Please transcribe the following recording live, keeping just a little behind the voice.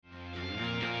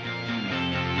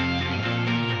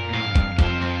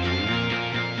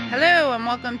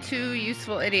welcome to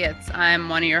Useful Idiots. I'm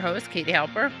one of your hosts, Katie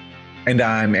Halper. And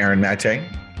I'm Aaron Mate.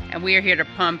 And we are here to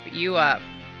pump you up.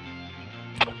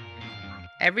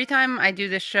 Every time I do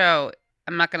this show,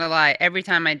 I'm not going to lie, every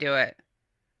time I do it,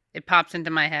 it pops into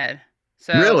my head.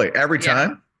 So Really? Every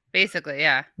time? Basically,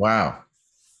 yeah. Wow.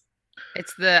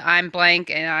 It's the I'm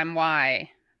blank and I'm Y.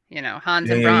 You know, Hans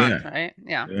and Franz, right?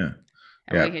 Yeah.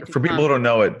 For people who don't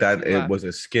know it, it was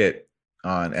a skit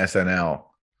on SNL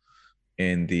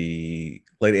in the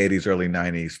late 80s, early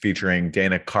 90s, featuring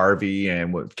Dana Carvey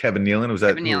and Kevin Nealon. Was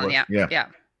that Kevin Nealon? Yeah.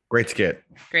 Great skit.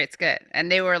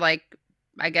 And they were like,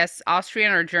 I guess,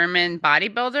 Austrian or German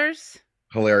bodybuilders.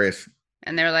 Hilarious.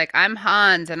 And they're like, I'm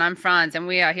Hans and I'm Franz, and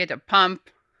we are here to pump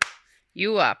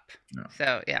you up. No.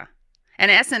 So, yeah.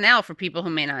 And SNL, for people who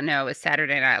may not know, is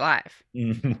Saturday Night Live.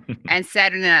 And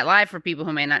Saturday Night Live, for people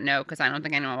who may not know, because I don't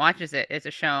think anyone watches it, is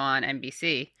a show on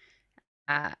NBC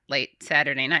late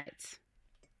Saturday nights.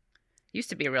 Used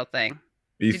to be a real thing.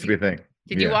 It used to be a thing.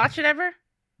 Did you watch it ever?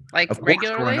 Like, of course,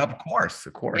 regularly? Growing up,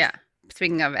 of course. Yeah.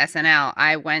 Speaking of SNL,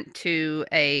 I went to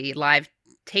a live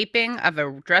taping of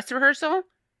a dress rehearsal.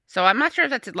 So I'm not sure if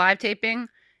that's a live taping.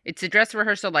 It's a dress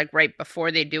rehearsal like right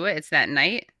before they do it. It's that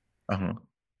night. Uh-huh.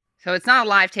 So it's not a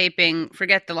live taping.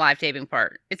 Forget the live taping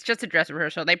part. It's just a dress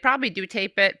rehearsal. They probably do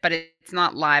tape it, but it's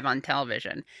not live on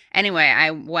television. Anyway,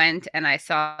 I went and I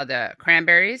saw the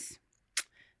Cranberries.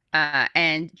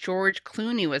 And George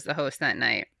Clooney was the host that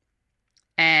night.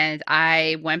 And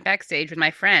I went backstage with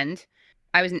my friend.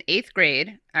 I was in 8th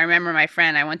grade. I remember my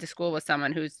friend, I went to school with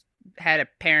someone who's had a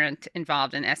parent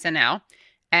involved in SNL.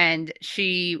 And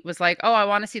she was like, oh, I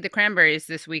want to see the Cranberries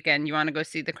this weekend. You want to go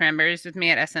see the Cranberries with me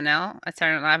at SNL at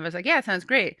Saturday Night Live? I was like, yeah, it sounds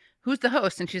great. Who's the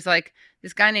host? And she's like,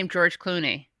 this guy named George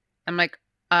Clooney. I'm like,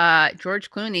 George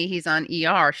Clooney, he's on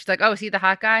ER. She's like, oh, is he the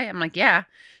hot guy? I'm like, yeah.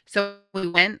 So we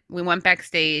went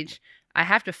backstage. I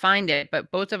have to find it,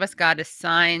 but both of us got a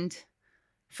signed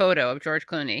photo of George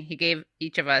Clooney. He gave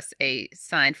each of us a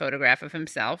signed photograph of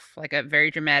himself, like a very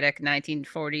dramatic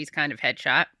 1940s kind of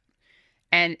headshot.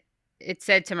 And it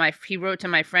said he wrote to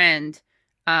my friend,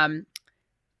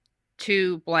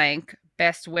 to blank,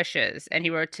 best wishes. And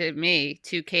he wrote to me,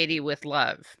 to Katie, with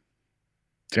love.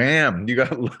 Damn, you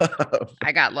got love.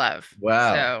 I got love.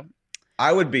 Wow. So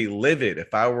I would be livid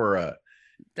if I were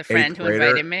the friend who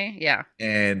invited me. Yeah.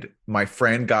 And my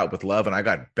friend got with love and I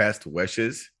got best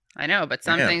wishes. I know, but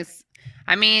some things,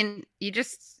 I mean,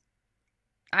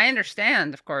 I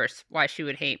understand, of course, why she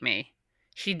would hate me.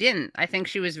 She didn't. I think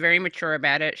she was very mature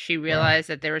about it. She realized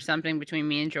that there was something between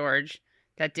me and George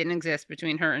that didn't exist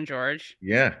between her and George.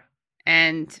 Yeah.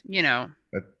 And,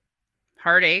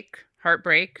 heartache,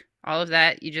 heartbreak, all of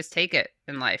that, you just take it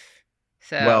in life.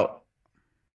 So, well,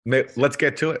 let's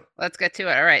get to it. Let's get to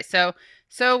it. All right.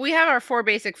 So we have our 4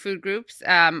 basic food groups.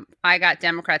 I got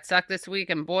Democrats suck this week,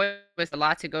 and boy, was a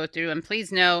lot to go through. And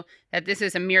please know that this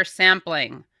is a mere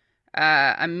sampling,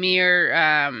 a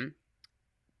mere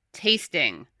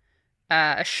tasting,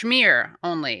 a schmear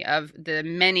only of the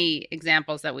many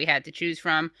examples that we had to choose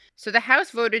from. So the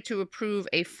House voted to approve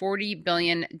a $40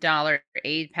 billion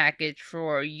aid package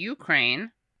for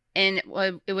Ukraine. And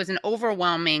it was an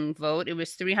overwhelming vote. It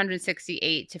was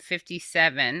 368 to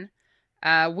 57.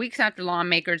 Weeks after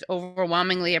lawmakers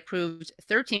overwhelmingly approved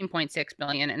 $13.6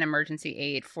 billion in emergency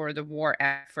aid for the war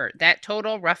effort. That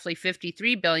total, roughly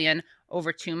 $53 billion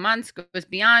over 2 months, goes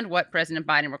beyond what President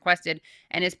Biden requested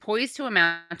and is poised to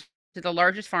amount to the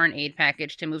largest foreign aid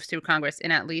package to move through Congress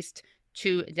in at least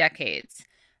 2 decades.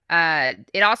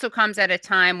 It also comes at a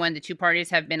time when the two parties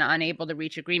have been unable to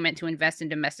reach agreement to invest in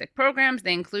domestic programs.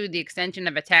 They include the extension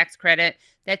of a tax credit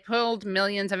that pulled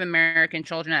millions of American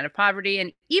children out of poverty,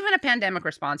 and even a pandemic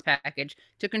response package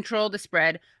to control the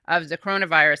spread of the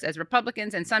coronavirus, as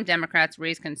Republicans and some Democrats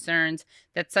raise concerns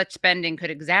that such spending could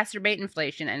exacerbate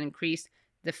inflation and increase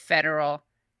the federal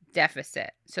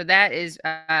deficit. So that is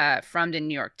from the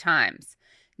New York Times.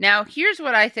 Now, here's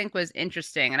what I think was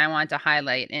interesting, and I want to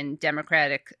highlight in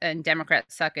Democrat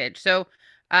suckage. So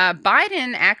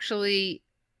Biden actually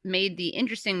made the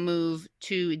interesting move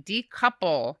to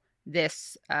decouple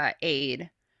this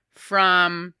aid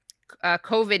from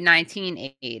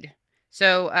COVID-19 aid.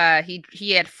 So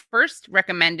he had first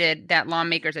recommended that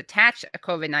lawmakers attach a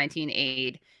COVID-19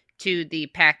 aid to the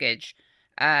package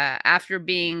after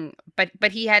being,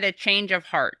 but he had a change of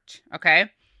heart. Okay,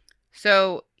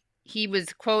 so he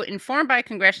was, quote, informed by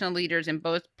congressional leaders in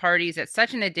both parties that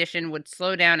such an addition would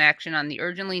slow down action on the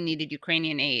urgently needed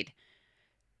Ukrainian aid.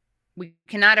 We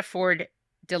cannot afford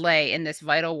delay in this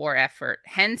vital war effort.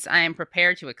 Hence, I am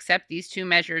prepared to accept these 2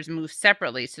 measures moved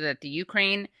separately so that the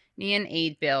Ukrainian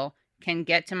aid bill can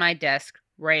get to my desk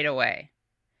right away.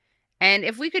 And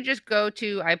if we could just go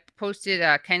to, I posted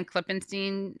a Ken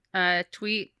Klippenstein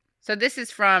tweet. So this is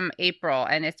from April,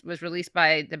 and it was released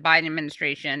by the Biden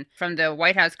administration from the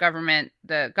White House government,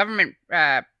 the government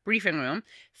briefing room.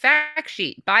 Fact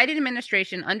sheet: Biden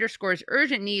administration underscores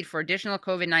urgent need for additional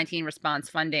COVID-19 response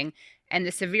funding and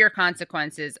the severe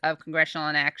consequences of congressional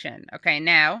inaction. Okay,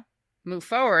 now move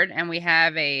forward, and we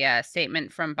have a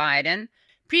statement from Biden.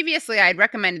 Previously, I had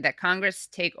recommended that Congress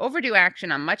take overdue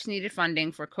action on much-needed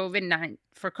funding for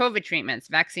COVID treatments,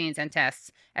 vaccines, and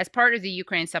tests as part of the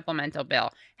Ukraine supplemental bill.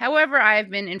 However, I have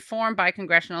been informed by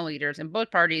congressional leaders in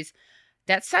both parties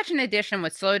that such an addition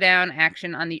would slow down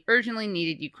action on the urgently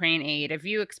needed Ukraine aid, a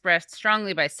view expressed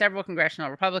strongly by several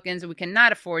congressional Republicans. We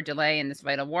cannot afford delay in this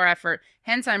vital war effort.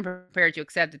 Hence, I'm prepared to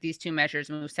accept that these two measures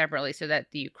move separately so that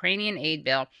the Ukrainian aid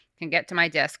bill can get to my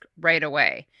desk right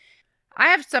away. I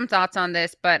have some thoughts on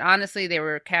this, but honestly, they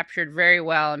were captured very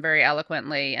well and very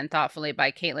eloquently and thoughtfully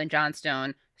by Caitlin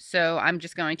Johnstone. So I'm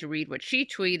just going to read what she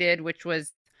tweeted, which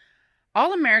was,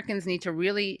 all Americans need to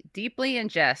really deeply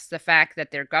ingest the fact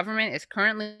that their government is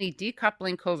currently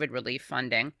decoupling COVID relief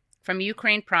funding from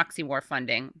Ukraine proxy war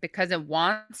funding because it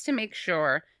wants to make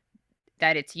sure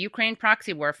that its Ukraine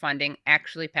proxy war funding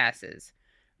actually passes.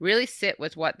 Really sit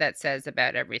with what that says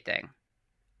about everything.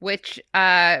 Which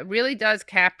really does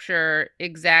capture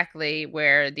exactly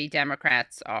where the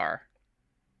Democrats are,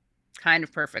 kind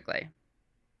of perfectly.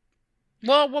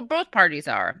 Well, both parties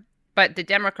are, but the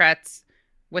Democrats,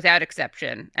 without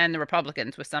exception, and the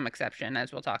Republicans, with some exception,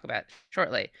 as we'll talk about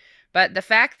shortly. But the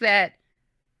fact that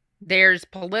there's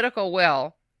political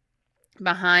will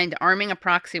behind arming a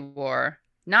proxy war,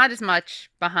 not as much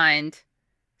behind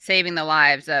saving the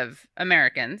lives of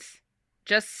Americans,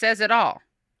 just says it all.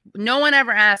 No one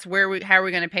ever asks how are we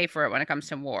going to pay for it when it comes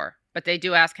to war, but they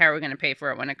do ask how are we going to pay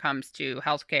for it when it comes to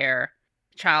healthcare,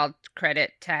 child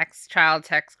tax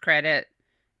credit,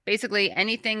 basically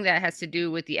anything that has to do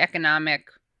with the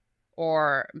economic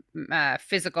or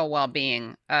physical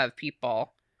well-being of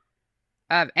people,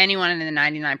 of anyone in the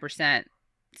 99%.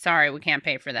 Sorry, we can't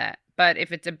pay for that. But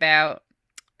if it's about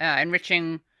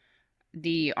enriching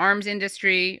the arms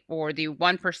industry or the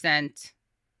 1%,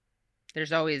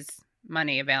 there's always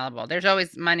money available. There's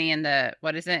always money in the,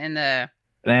 what is it, in the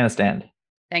banana stand.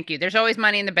 Thank you. There's always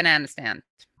money in the banana stand.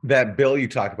 That bill you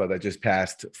talked about that just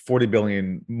passed, $40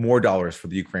 billion more dollars for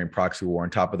the Ukraine proxy war on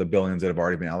top of the billions that have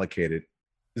already been allocated.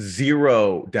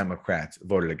 0 Democrats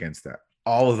voted against that.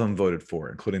 All of them voted for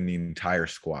it, including the entire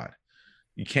squad.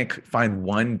 You can't find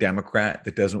one Democrat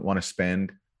that doesn't want to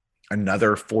spend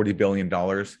another $40 billion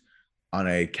on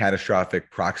a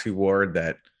catastrophic proxy war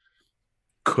that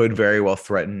could very well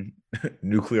threaten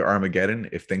nuclear Armageddon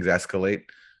if things escalate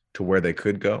to where they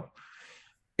could go.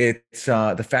 It's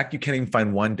the fact you can't even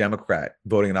find one Democrat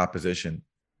voting in opposition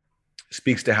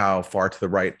speaks to how far to the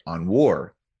right on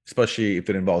war, especially if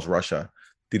it involves Russia,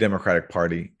 the Democratic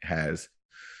Party has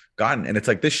gotten. And it's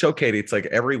like this show, Katie, it's like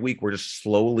every week we're just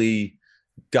slowly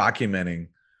documenting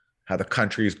how the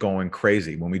country is going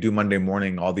crazy. When we do Monday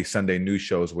morning, all these Sunday news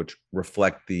shows, which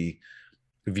reflect the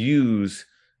views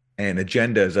and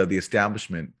agendas of the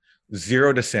establishment,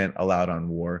 0 dissent allowed on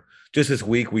war. Just this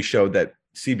week, we showed that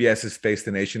CBS's Face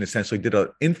the Nation essentially did an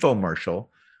infomercial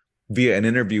via an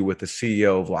interview with the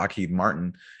CEO of Lockheed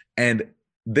Martin. And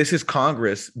this is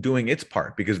Congress doing its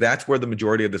part, because that's where the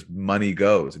majority of this money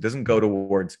goes. It doesn't go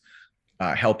towards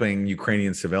helping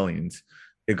Ukrainian civilians.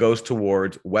 It goes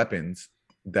towards weapons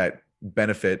that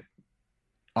benefit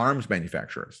arms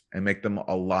manufacturers and make them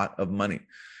a lot of money.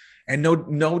 And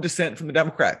no dissent from the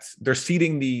Democrats. They're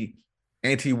ceding the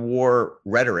anti-war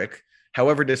rhetoric,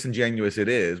 however disingenuous it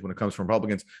is when it comes from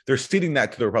Republicans. They're ceding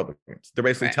that to the Republicans. They're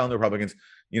basically telling the Republicans,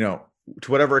 to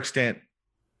whatever extent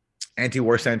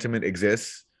anti-war sentiment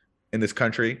exists in this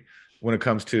country when it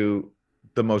comes to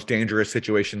the most dangerous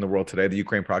situation in the world today, the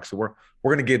Ukraine proxy war,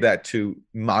 we're going to give that to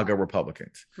MAGA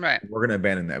Republicans. Right. We're going to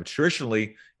abandon that.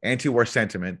 Traditionally, anti-war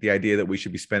sentiment, the idea that we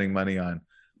should be spending money on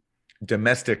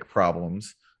domestic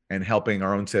problems and helping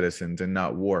our own citizens and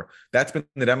not war, that's been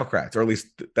the Democrats, or at least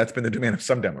that's been the demand of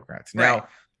some Democrats. Now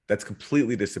that's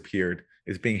completely disappeared.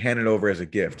 It's being handed over as a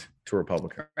gift to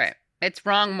Republicans. Right. It's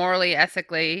wrong morally,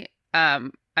 ethically,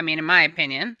 in my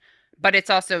opinion, but it's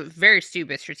also very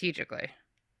stupid strategically.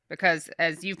 Because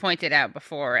as you pointed out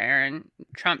before, Aaron,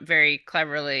 Trump very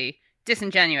cleverly,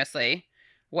 disingenuously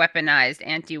weaponized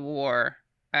anti-war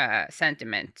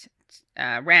sentiment,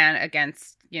 ran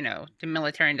against, the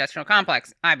military-industrial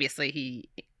complex. Obviously, he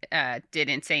did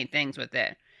insane things with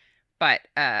it, but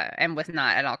and was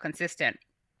not at all consistent.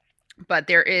 But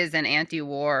there is an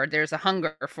anti-war, there's a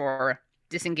hunger for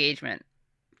disengagement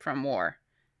from war.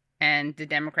 and the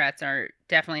Democrats are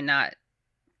definitely not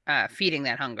feeding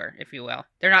that hunger, if you will.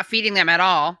 They're not feeding them at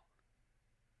all.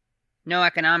 No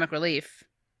economic relief,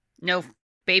 no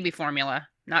baby formula,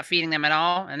 not feeding them at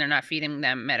all, and they're not feeding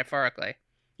them metaphorically.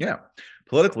 Yeah.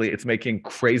 Politically, it's making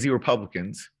crazy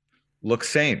Republicans look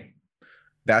sane.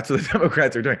 That's what the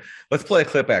Democrats are doing. Let's play a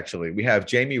clip, actually. We have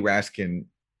Jamie Raskin,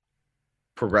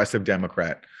 progressive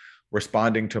Democrat,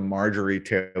 responding to Marjorie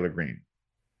Taylor Greene.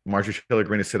 Marjorie Taylor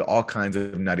Greene has said all kinds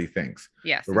of nutty things.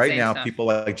 Yes. But right now, stuff. people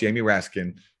like Jamie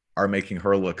Raskin are making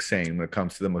her look sane when it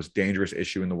comes to the most dangerous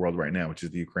issue in the world right now, which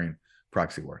is the Ukraine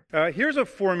proxy war. Here's a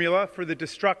formula for the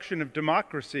destruction of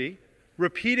democracy: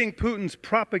 repeating Putin's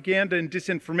propaganda and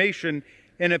disinformation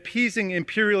and appeasing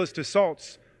imperialist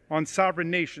assaults on sovereign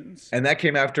nations. And that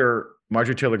came after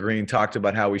Marjorie Taylor Greene talked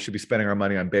about how we should be spending our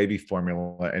money on baby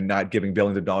formula and not giving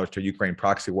billions of dollars to Ukraine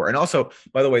proxy war. And also,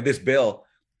 by the way, this bill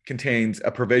contains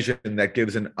a provision that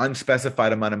gives an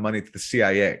unspecified amount of money to the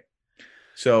CIA.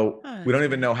 So we don't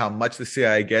even know how much the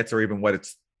CIA gets or even what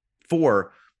it's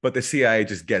for, but the CIA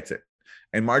just gets it.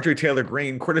 And Marjorie Taylor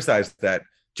Greene criticized that.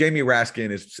 Jamie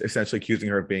Raskin is essentially accusing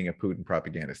her of being a Putin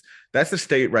propagandist. That's the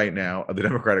state right now of the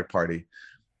Democratic Party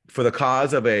for the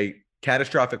cause of a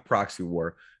catastrophic proxy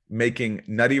war, making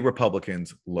nutty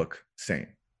Republicans look sane.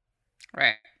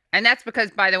 Right. And that's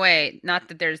because, by the way, not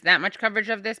that there's that much coverage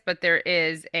of this, but there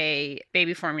is a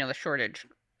baby formula shortage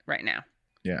right now.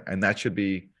 Yeah. And that should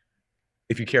be,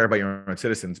 if you care about your own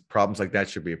citizens, problems like that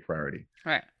should be a priority.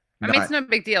 Right. I mean, it's no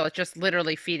big deal. It's just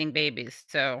literally feeding babies.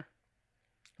 So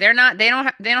they don't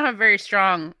have very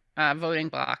strong voting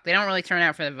bloc. They don't really turn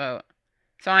out for the vote.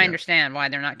 So I understand why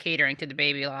they're not catering to the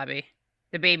baby lobby,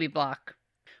 the baby bloc.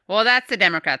 Well, that's the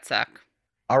Democrats suck.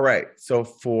 All right. So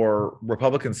for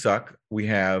Republicans suck, we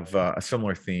have a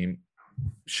similar theme.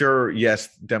 Sure,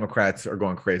 yes, Democrats are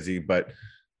going crazy, but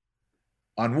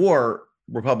on war,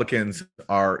 Republicans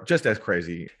are just as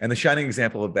crazy. And the shining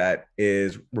example of that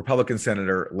is Republican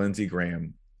Senator Lindsey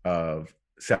Graham of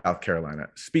South Carolina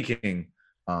speaking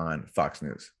on Fox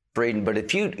News. Frieden, but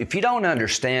if you don't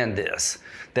understand this,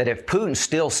 that if Putin's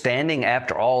still standing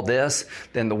after all this,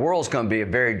 then the world's going to be a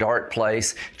very dark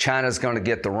place. China's going to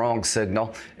get the wrong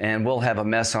signal, and we'll have a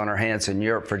mess on our hands in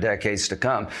Europe for decades to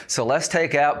come. So let's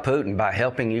take out Putin by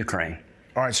helping Ukraine.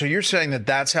 All right, so you're saying that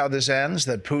that's how this ends,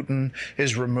 that Putin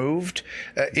is removed?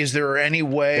 Is there any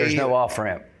way? There's no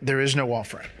off-ramp. There is no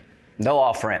off-ramp. No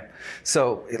off-ramp.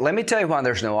 So let me tell you why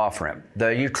there's no off-ramp.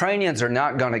 The Ukrainians are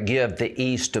not going to give the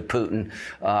east to Putin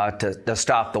to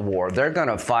stop the war. They're going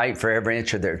to fight for every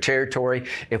inch of their territory.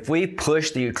 If we push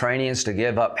the Ukrainians to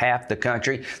give up half the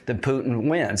country, then Putin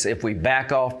wins. If we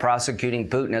back off prosecuting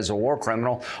Putin as a war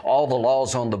criminal, all the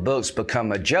laws on the books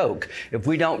become a joke. If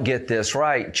we don't get this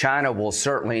right, China will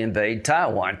certainly invade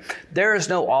Taiwan. There is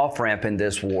no off-ramp in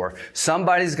this war.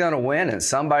 Somebody's going to win and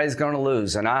somebody's going to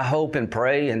lose. And I hope and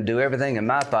pray and do everything in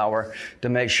my power to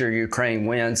make sure Ukraine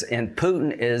wins. And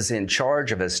Putin is in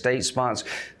charge of a state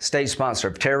sponsor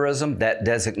of terrorism. That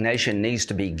designation needs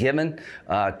to be given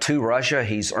to Russia.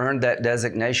 He's earned that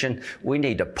designation. We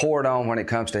need to pour it on when it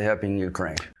comes to helping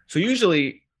Ukraine. So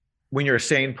usually when you're a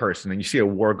sane person and you see a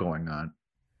war going on,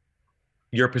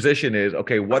 your position is,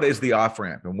 okay, what is the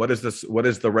off-ramp and what is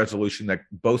the resolution that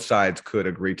both sides could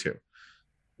agree to?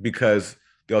 Because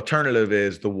the alternative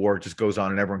is the war just goes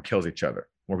on and everyone kills each other,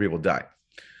 more people die.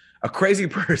 A crazy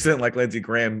person like Lindsey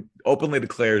Graham openly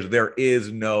declares there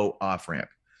is no off-ramp.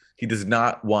 He does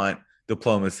not want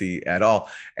diplomacy at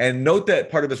all. And note that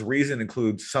part of his reason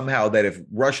includes somehow that if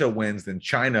Russia wins, then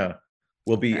China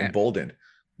will be emboldened.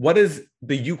 What does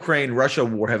the Ukraine-Russia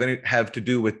war have to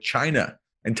do with China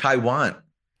and Taiwan?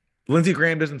 Lindsey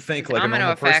Graham doesn't think like a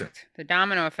normal person. The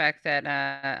domino effect that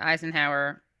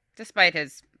Eisenhower, despite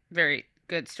his very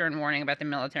good stern warning about the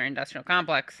military-industrial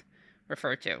complex,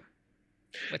 referred to.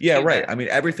 Yeah, right. I mean,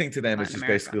 everything to them is just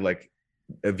basically like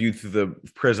a view through the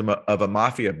prism of a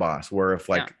mafia boss, where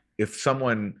if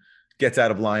someone gets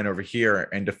out of line over here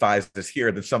and defies us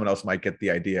here, then someone else might get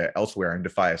the idea elsewhere and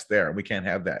defy us there. And we can't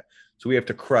have that. So we have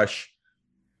to crush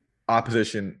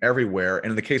opposition everywhere.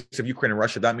 And in the case of Ukraine and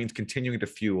Russia, that means continuing to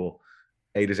fuel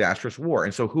a disastrous war.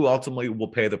 And so who ultimately will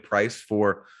pay the price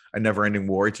for a never-ending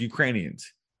war? It's Ukrainians.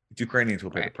 It's Ukrainians who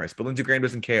will pay the price. But Lindsey Graham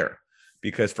doesn't care,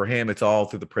 because for him, it's all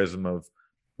through the prism of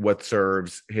what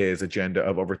serves his agenda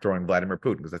of overthrowing Vladimir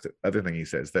Putin, because that's the other thing he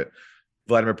says, that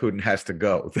Vladimir Putin has to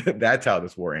go. That's how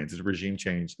this war ends, is regime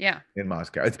change in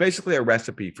Moscow. It's basically a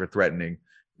recipe for threatening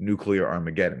nuclear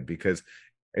Armageddon, because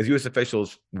as U.S.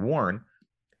 officials warn,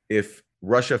 if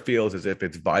Russia feels as if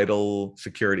its vital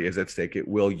security is at stake, it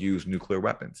will use nuclear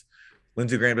weapons.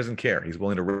 Lindsey Graham doesn't care. He's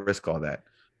willing to risk all that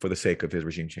for the sake of his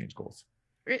regime change goals.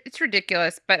 It's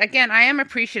ridiculous. But again, I am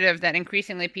appreciative that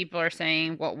increasingly people are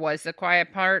saying what was the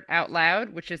quiet part out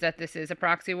loud, which is that this is a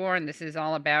proxy war and this is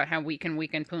all about how we can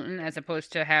weaken Putin as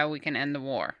opposed to how we can end the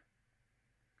war.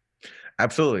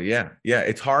 Absolutely. Yeah. Yeah.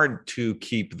 It's hard to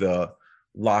keep the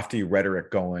lofty rhetoric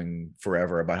going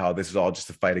forever about how this is all just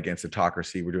a fight against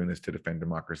autocracy. We're doing this to defend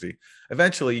democracy.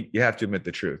 Eventually, you have to admit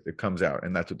the truth. It comes out,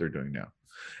 and that's what they're doing now.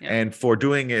 Yeah. And for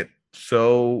doing it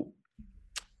so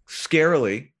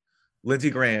scarily,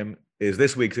 Lindsey Graham is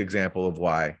this week's example of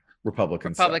why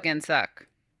Republicans suck.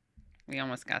 We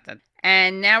almost got that.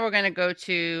 And now we're going to go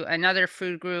to another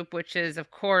food group, which is, of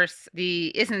course,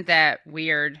 the Isn't That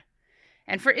Weird?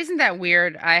 And for Isn't That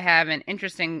Weird, I have an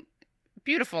interesting,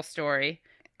 beautiful story.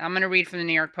 I'm going to read from the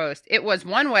New York Post. It was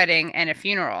one wedding and a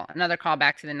funeral. Another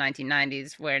callback to the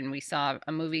 1990s when we saw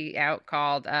a movie out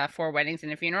called 4 Weddings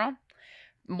and a Funeral.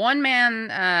 One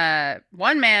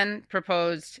man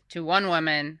proposed to one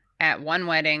woman at one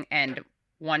wedding and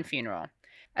one funeral.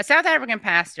 A South African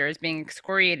pastor is being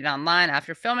excoriated online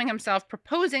after filming himself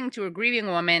proposing to a grieving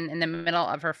woman in the middle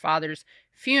of her father's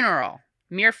funeral,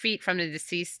 mere feet from the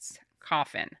deceased's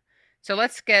coffin. So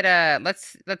let's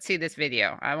see this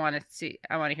video. I want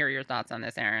to hear your thoughts on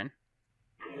this, Aaron.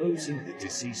 Proposing the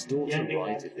deceased daughter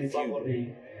right at the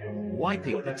funeral,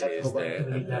 wiping the tears there.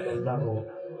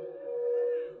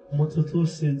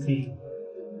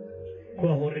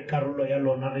 Kwa hore karolo ya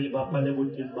lona re bapale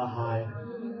botseng ba hae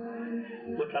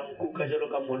o tla nkuka jalo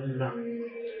ka monna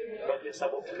ba ke sa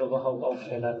bophelo ba hao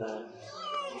kaofela na.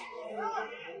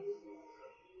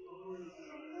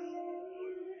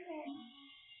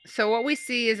 So what we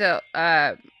see is a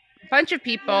bunch of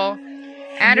people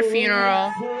at a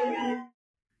funeral.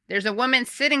 There's a woman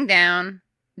sitting down.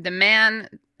 The man,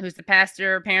 who's the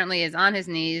pastor, apparently is on his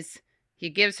knees. He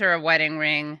gives her a wedding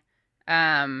ring.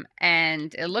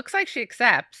 And it looks like she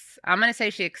accepts. I'm going to say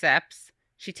she accepts.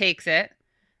 She takes it.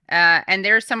 And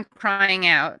there's some crying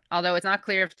out, although it's not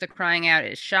clear if the crying out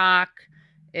is shock,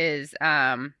 is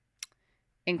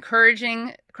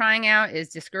encouraging crying out, is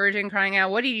discouraging crying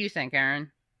out. What do you think,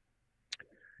 Aaron?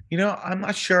 I'm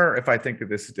not sure if I think that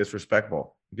this is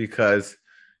disrespectful because,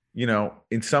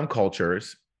 in some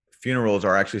cultures, funerals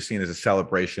are actually seen as a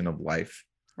celebration of life.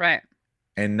 Right.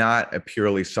 And not a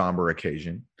purely somber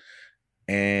occasion.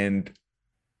 And,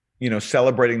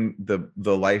 celebrating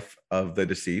the life of the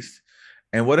deceased.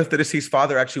 And what if the deceased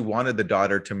father actually wanted the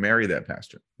daughter to marry that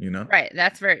pastor, Right.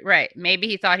 That's very right. Maybe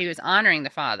he thought he was honoring the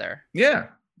father. Yeah.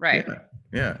 Right.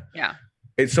 Yeah. Yeah.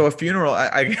 So a funeral,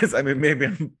 I guess, maybe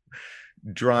I'm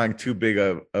drawing too big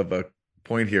of a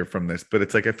point here from this, but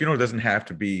it's like a funeral doesn't have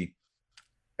to be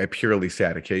a purely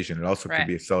sad occasion. It also could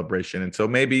be a celebration. And so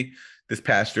maybe this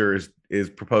pastor is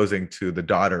proposing to the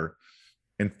daughter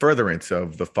in furtherance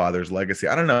of the father's legacy.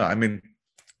 I don't know.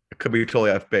 It could be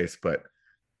totally off base, but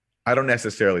I don't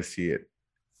necessarily see it.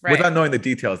 Right. Without knowing the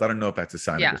details, I don't know if that's a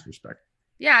sign of disrespect.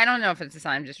 Yeah, I don't know if it's a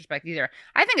sign of disrespect either.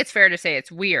 I think it's fair to say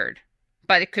it's weird,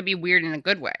 but it could be weird in a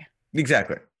good way.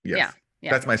 Exactly. Yes.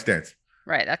 Yeah. That's my stance.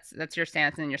 Right. That's your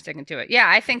stance and you're sticking to it. Yeah,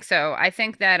 I think so. I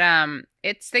think that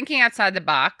it's thinking outside the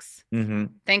box,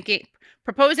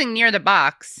 proposing near the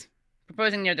box,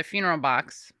 proposing near the funeral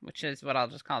box, which is what I'll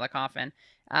just call the coffin,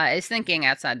 is thinking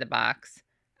outside the box.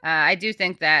 I do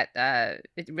think that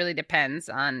it really depends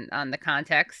on the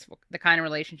context, the kind of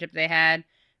relationship they had.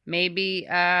 Maybe,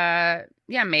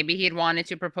 maybe he had wanted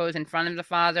to propose in front of the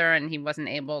father and he wasn't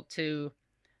able to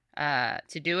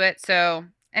do it. So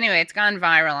anyway, it's gone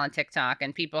viral on TikTok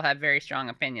and people have very strong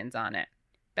opinions on it.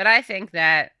 But I think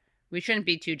that we shouldn't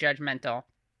be too judgmental.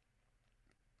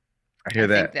 I hear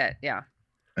that.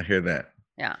 I hear that.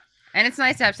 Yeah. And it's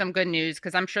nice to have some good news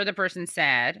because I'm sure the person's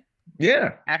sad.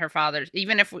 Yeah. At her father's,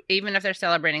 even if they're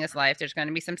celebrating his life, there's going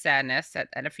to be some sadness at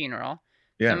a funeral.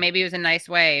 Yeah. So maybe it was a nice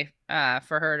way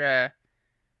for her to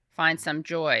find some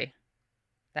joy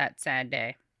that sad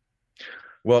day.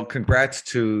 Well, congrats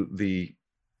to the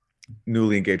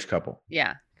newly engaged couple.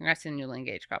 Yeah. Congrats to the newly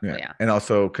engaged couple. Yeah. And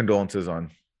also condolences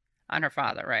on her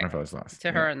father, right? Her father's loss.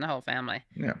 To her and the whole family.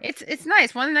 Yeah. It's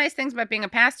nice. One of the nice things about being a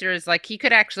pastor is like he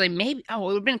could actually it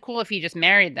would have been cool if he just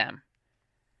married them.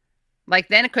 Like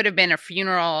then it could have been a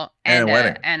funeral and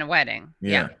a wedding.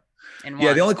 Yeah.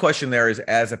 Yeah. The only question there is,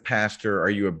 as a pastor, are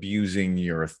you abusing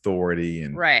your authority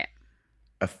and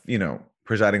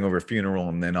presiding over a funeral,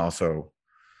 and then also,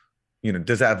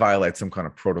 does that violate some kind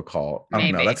of protocol?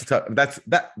 I don't know.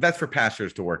 That's for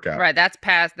pastors to work out. Right.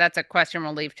 That's a question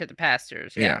we'll leave to the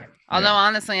pastors. Yeah. Although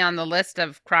honestly, on the list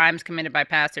of crimes committed by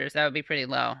pastors, that would be pretty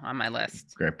low on my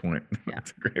list. Great point.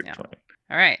 That's a great point.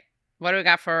 All right. What do we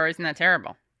got for Isn't That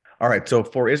Terrible? All right. So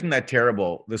for Isn't That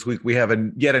Terrible, this week we have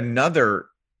yet another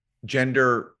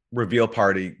gender reveal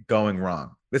party going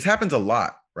wrong. This happens a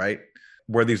lot, right?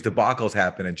 Where these debacles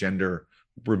happen at gender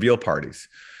reveal parties.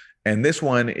 And this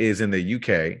one is in the UK.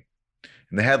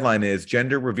 And the headline is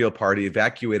Gender Reveal Party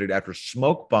Evacuated After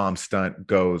Smoke Bomb Stunt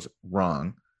Goes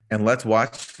Wrong. And let's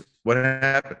watch what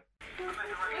happened. So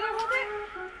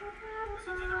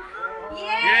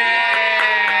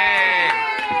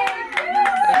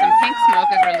some pink smoke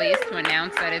is released to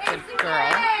announce that it's a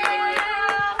girl.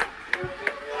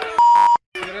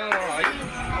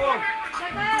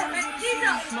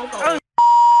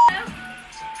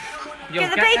 Get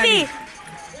the baby!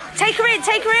 Take her in,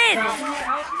 take her in!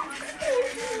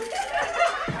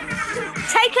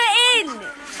 Take her in!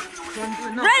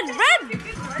 Run, run!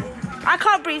 I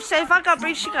can't breathe, so if I can't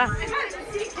breathe, she can.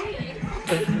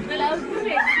 Get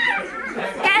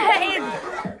her in!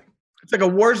 It's like a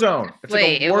war zone.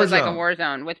 It was like a war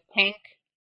zone with pink.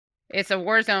 It's a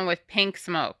war zone with pink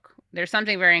smoke. There's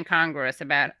something very incongruous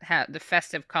about how the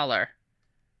festive color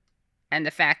and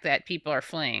the fact that people are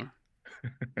fleeing.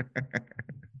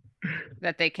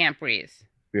 That they can't breathe.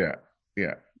 Yeah.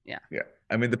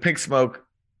 I mean, the pink smoke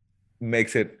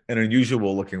makes it an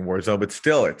unusual looking war zone, but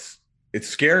still it's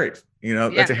scary.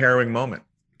 That's a harrowing moment.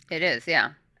 It is,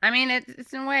 yeah. I mean,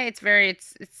 it's in a way, it's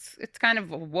kind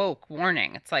of a woke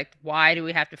warning. It's like, why do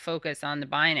we have to focus on the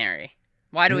binary?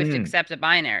 Why do we have to accept the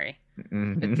binary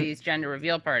with these gender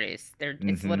reveal parties?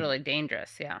 It's literally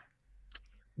dangerous, yeah.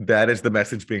 That is the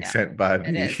message being sent by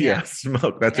the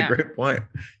smoke. That's a great point.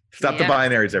 Stop the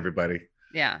binaries, everybody.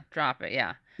 Yeah, drop it,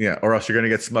 yeah. Yeah, or else you're going to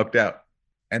get smoked out.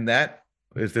 And that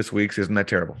is this week's Isn't That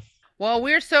Terrible? Well,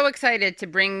 we're so excited to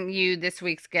bring you this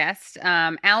week's guest.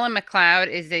 Alan McLeod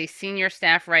is a senior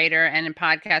staff writer and a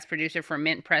podcast producer for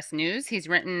Mint Press News. He's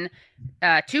written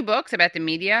 2 books about the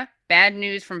media, Bad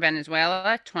News from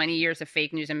Venezuela, 20 Years of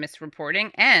Fake News and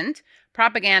Misreporting, and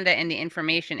Propaganda in the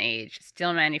Information Age,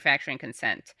 Still Manufacturing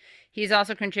Consent. He's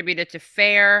also contributed to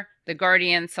Fair, The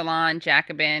Guardian, Salon,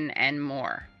 Jacobin, and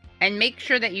more. And make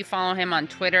sure that you follow him on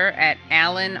Twitter at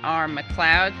Alan R.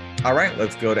 McLeod. All right,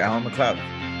 let's go to Alan McLeod.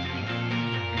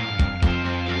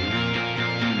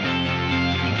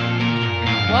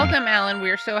 Welcome, Alan.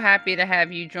 We're so happy to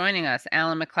have you joining us.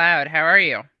 Alan McLeod, how are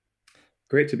you?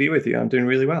 Great to be with you. I'm doing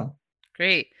really well.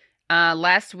 Great.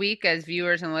 Last week, as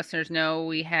viewers and listeners know,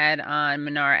 we had on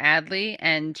Manar Adley,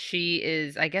 and she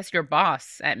is, I guess, your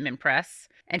boss at Mint Press.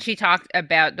 And she talked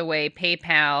about the way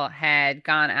PayPal had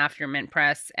gone after Mint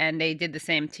Press, and they did the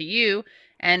same to you.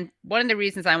 And one of the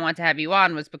reasons I want to have you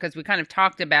on was because we kind of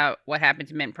talked about what happened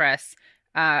to Mint Press,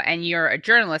 and you're a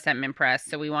journalist at Mint Press,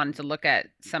 so we wanted to look at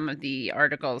some of the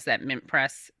articles that Mint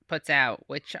Press puts out,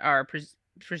 which are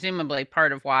presumably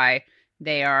part of why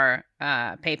they are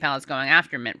PayPal is going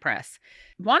after Mint Press.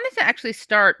 Wanted to actually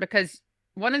start because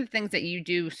one of the things that you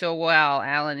do so well,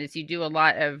 Alan, is you do a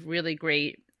lot of really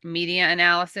great media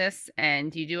analysis,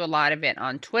 and you do a lot of it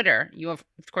on Twitter. You of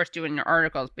course do it in your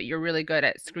articles, but you're really good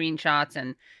at screenshots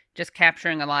and just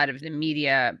capturing a lot of the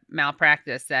media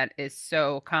malpractice that is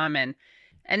so common.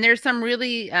 And there's some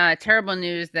really terrible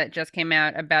news that just came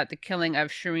out about the killing of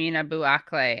Shireen Abu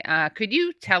Akleh. Could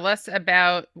you tell us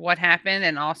about what happened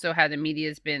and also how the media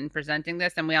has been presenting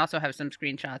this? And we also have some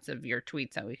screenshots of your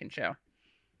tweets that we can show.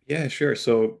 Yeah, sure.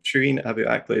 So Shireen Abu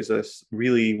Akleh is a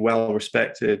really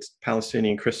well-respected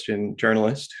Palestinian Christian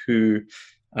journalist who,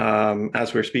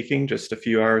 as we're speaking, just a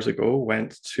few hours ago,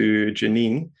 went to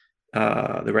Jenin,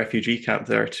 the refugee camp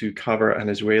there, to cover an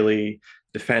Israeli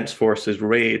Defense Forces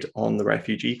raid on the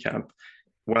refugee camp.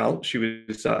 Well, she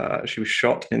was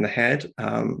shot in the head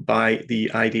by the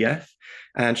IDF,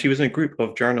 and she was in a group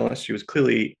of journalists. She was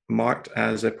clearly marked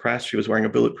as a press. She was wearing a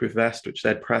bulletproof vest which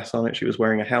said press on it. She was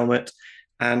wearing a helmet,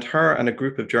 and her and a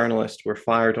group of journalists were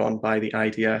fired on by the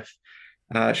IDF.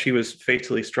 She was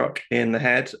fatally struck in the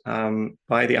head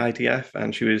by the IDF,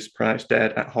 and she was pronounced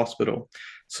dead at hospital.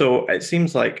 So it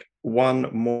seems like one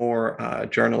more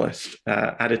journalist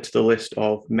added to the list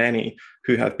of many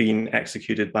who have been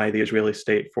executed by the Israeli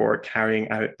state for carrying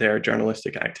out their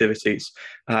journalistic activities.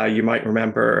 You might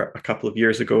remember a couple of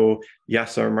years ago,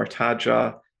 Yasser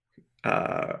Mertaja.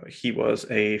 He was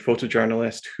a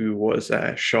photojournalist who was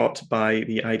shot by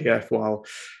the IDF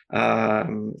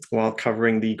while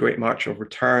covering the Great March of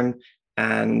Return.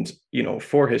 And,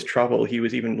 for his trouble, he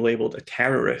was even labeled a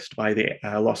terrorist by the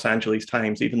Los Angeles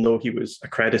Times, even though he was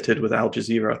accredited with Al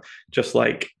Jazeera, just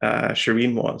like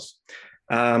Shireen was.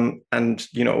 And,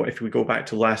 if we go back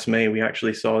to last May, we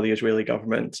actually saw the Israeli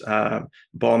government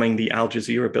bombing the Al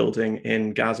Jazeera building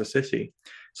in Gaza City.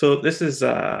 So this is,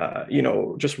 just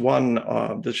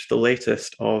just the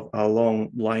latest of a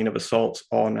long line of assaults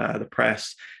on the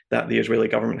press that the Israeli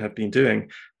government have been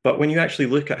doing. But when you actually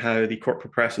look at how the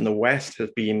corporate press in the West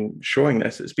has been showing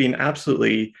this, it's been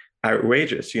absolutely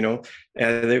outrageous.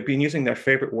 They've been using their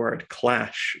favorite word,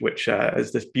 clash, which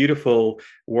is this beautiful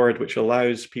word which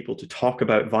allows people to talk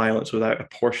about violence without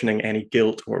apportioning any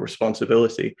guilt or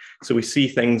responsibility. So we see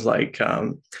things like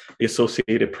the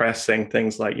Associated Press saying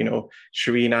things like,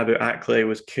 Shireen Abu Akleh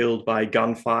was killed by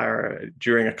gunfire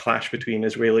during a clash between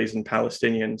Israelis and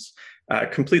Palestinians,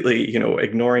 completely,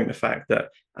 ignoring the fact that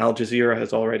Al Jazeera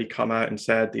has already come out and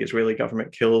said the Israeli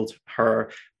government killed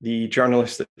her, the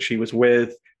journalists that she was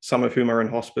with, some of whom are in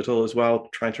hospital as well,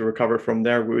 trying to recover from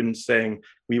their wounds, saying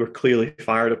we were clearly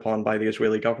fired upon by the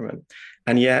Israeli government.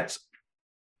 And yet,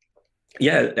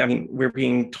 we're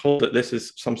being told that this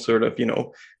is some sort of,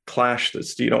 clash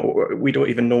that's, we don't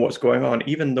even know what's going on,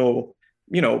 even though,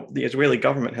 the Israeli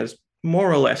government has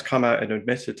more or less come out and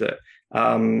admitted it.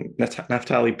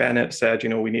 Naftali Bennett said,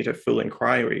 we need a full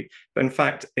inquiry. But in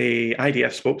fact, a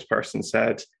IDF spokesperson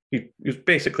said he was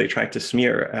basically trying to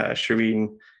smear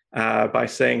Shireen by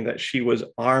saying that she was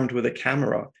armed with a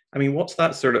camera. I mean, what's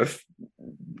that sort of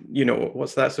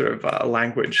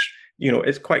language?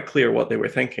 It's quite clear what they were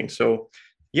thinking. So,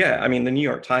 the New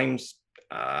York Times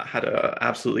had an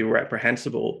absolutely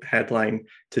reprehensible headline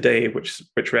today, which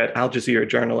read, Al Jazeera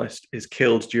journalist is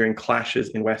killed during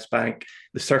clashes in West Bank.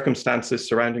 The circumstances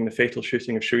surrounding the fatal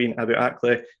shooting of Shireen Abu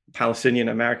Akleh,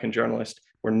 Palestinian-American journalist,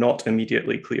 were not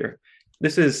immediately clear.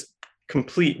 This is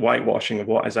complete whitewashing of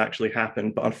what has actually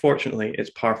happened, but unfortunately,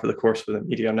 it's par for the course for the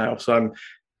media now. So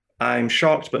I'm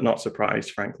shocked, but not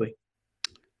surprised, frankly.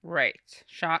 Right.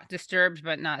 Shocked, disturbed,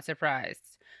 but not surprised.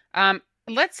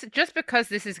 Let's, just because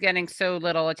this is getting so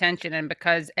little attention and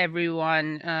because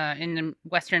everyone in the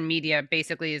Western media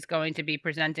basically is going to be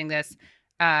presenting this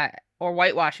or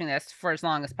whitewashing this for as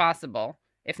long as possible,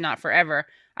 if not forever,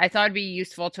 I thought it'd be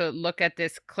useful to look at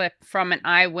this clip from an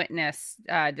eyewitness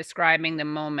describing the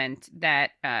moment that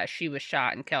she was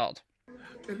shot and killed.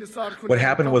 What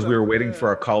happened was we were waiting for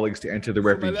our colleagues to enter the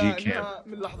refugee camp.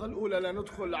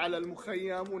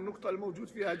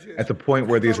 At the point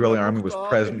where the Israeli army was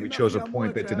present, we chose a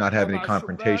point that did not have any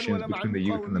confrontations between the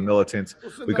youth and the militants.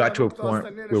 We got to a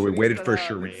point where we waited for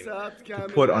Shireen to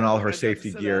put on all her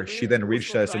safety gear. She then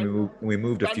reached us and we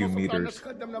moved a few meters.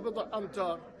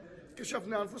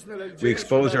 We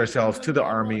exposed ourselves to the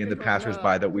army and the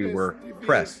passersby that we were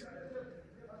press.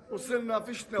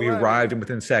 We arrived, and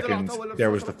within seconds, there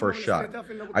was the first shot.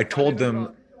 I told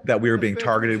them that we were being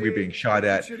targeted, we were being shot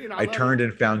at. I turned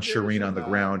and found Shireen on the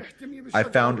ground. I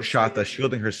found Shatha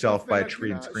shielding herself by a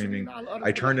tree and screaming.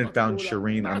 I turned and found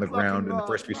Shireen on the ground in the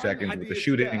first few seconds with the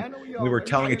shooting. We were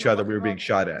telling each other we were being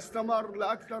shot at.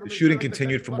 The shooting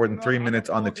continued for more than 3 minutes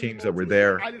on the teams that were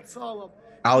there.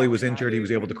 Ali was injured. He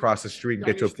was able to cross the street and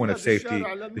get to a point of safety.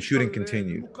 The shooting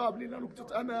continued.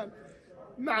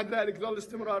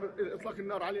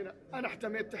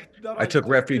 I took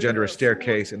refuge under a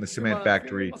staircase in the cement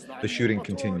factory. The shooting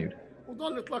continued.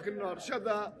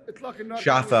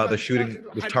 Shatha, the shooting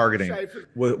was targeting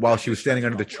while she was standing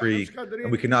under the tree,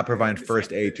 and we could not provide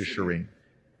first aid to Shireen.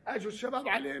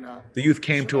 The youth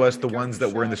came to us, the ones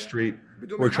that were in the street,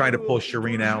 were trying to pull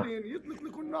Shireen out.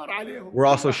 We're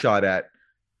also shot at.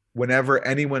 Whenever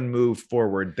anyone moved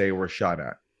forward, they were shot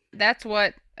at. That's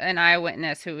what an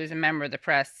eyewitness who was a member of the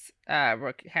press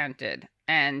recounted.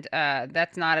 And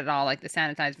that's not at all like the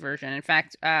sanitized version. In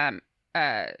fact,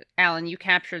 Alan, you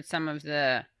captured some of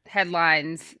the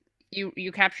headlines.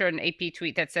 You captured an AP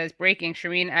tweet that says, breaking,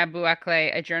 Shireen Abu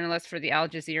Akleh, a journalist for the Al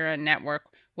Jazeera network,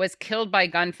 was killed by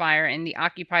gunfire in the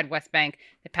occupied West Bank,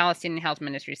 the Palestinian Health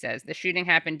Ministry says. The shooting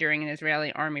happened during an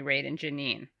Israeli army raid in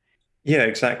Jenin. Yeah,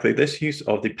 exactly. This use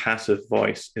of the passive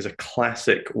voice is a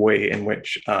classic way in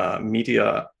which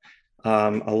media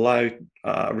allow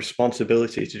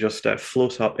responsibility to just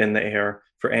float up in the air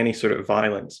for any sort of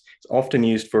violence. It's often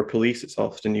used for police. It's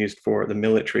often used for the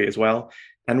military as well.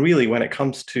 And really, when it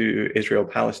comes to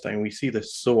Israel-Palestine, we see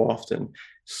this so often.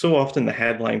 So often the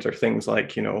headlines are things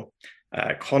like,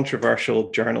 controversial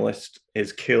journalist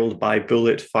is killed by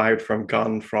bullet fired from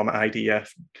gun from IDF.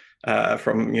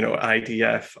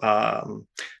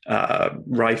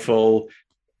 Rifle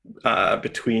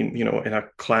between, in a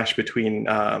clash between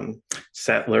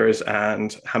settlers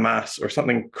and Hamas or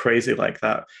something crazy like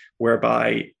that,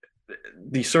 whereby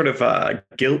the sort of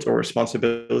guilt or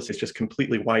responsibility is just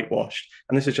completely whitewashed.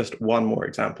 And this is just one more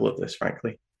example of this,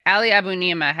 frankly. Ali Abu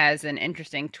Nima has an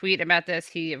interesting tweet about this.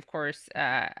 He, of course,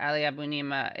 Ali Abu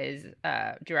Nima is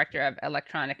director of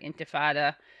Electronic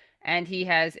Intifada, and he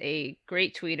has a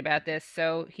great tweet about this.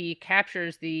 So he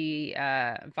captures the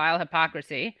vile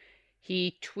hypocrisy.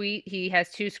 He has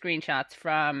two screenshots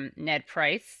from Ned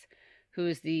Price,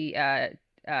 who's the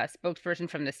spokesperson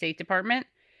from the State Department,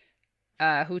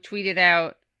 who tweeted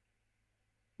out,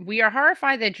 "We are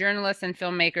horrified that journalists and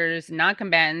filmmakers,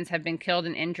 non-combatants, have been killed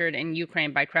and injured in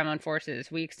Ukraine by Kremlin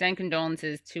forces. We extend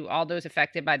condolences to all those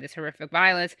affected by this horrific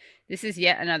violence. This is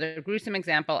yet another gruesome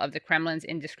example of the Kremlin's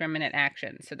indiscriminate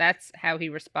action." So that's how he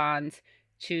responds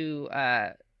to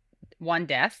one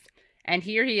death. And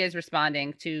here he is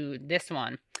responding to this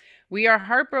one. "We are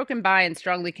heartbroken by and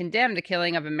strongly condemn the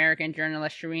killing of American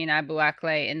journalist Shireen Abu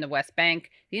Akleh in the West Bank.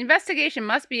 The investigation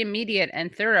must be immediate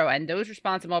and thorough, and those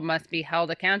responsible must be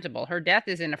held accountable. Her death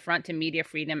is an affront to media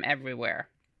freedom everywhere."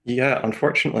 Yeah,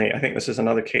 unfortunately, I think this is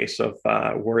another case of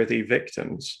worthy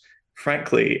victims.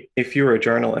 Frankly, if you're a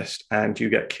journalist and you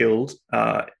get killed,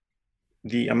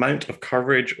 the amount of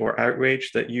coverage or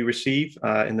outrage that you receive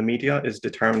in the media is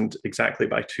determined exactly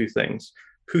by two things: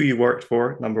 who you worked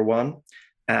for, number one,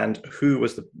 and who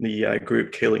was the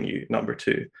group killing you, number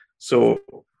two. So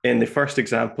in the first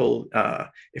example,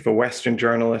 if a Western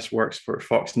journalist works for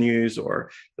Fox News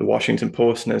or the Washington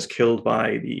Post and is killed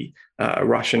by the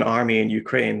Russian army in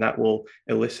Ukraine, that will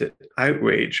elicit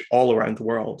outrage all around the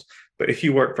world. But if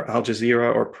you work for Al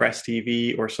Jazeera or Press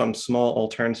TV or some small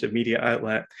alternative media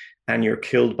outlet, and you're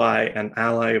killed by an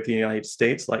ally of the United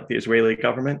States, like the Israeli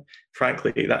government,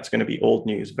 frankly, that's going to be old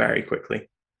news very quickly.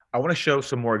 I want to show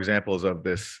some more examples of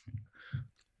this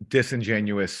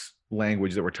disingenuous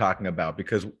language that we're talking about,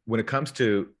 because when it comes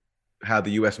to how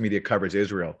the U.S. media covers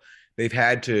Israel, they've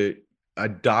had to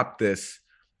adopt this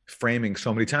framing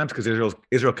so many times because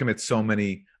Israel commits so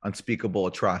many unspeakable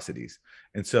atrocities.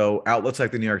 And so outlets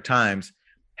like the New York Times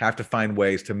have to find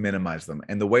ways to minimize them.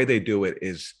 And the way they do it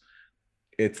is,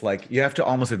 it's like you have to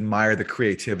almost admire the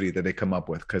creativity that they come up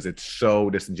with because it's so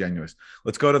disingenuous.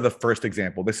 Let's go to the first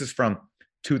example. This is from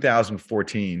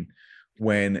 2014,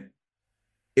 when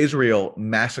Israel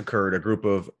massacred a group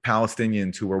of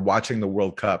Palestinians who were watching the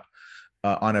World Cup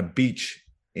on a beach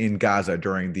in Gaza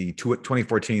during the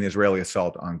 2014 Israeli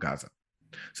assault on Gaza.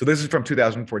 So this is from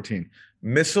 2014.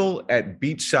 Missile at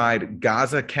beachside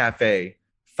Gaza cafe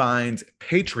finds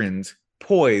patrons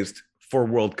poised for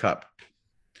World Cup.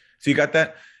 So you got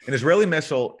that? An Israeli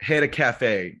missile hit a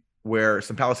cafe where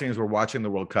some Palestinians were watching the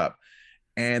World Cup.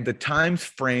 And the Times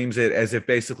frames it as if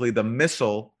basically the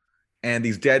missile and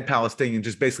these dead Palestinians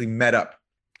just basically met up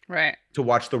to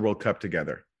watch the World Cup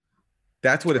together.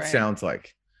 That's what it sounds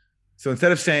like. So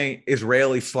instead of saying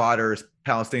Israeli slaughters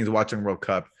Palestinians watching World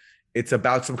Cup, it's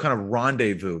about some kind of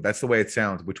rendezvous. That's the way it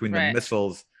sounds between the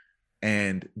missiles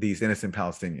and these innocent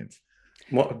Palestinians.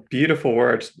 What beautiful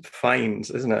words,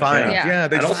 finds, isn't it? Finds, yeah,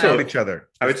 they just found each other.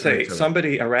 I would say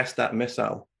somebody arrest that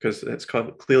missile because it's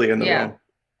clearly in the wrong.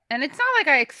 And it's not like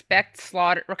I expect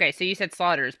slaughter. Okay, so you said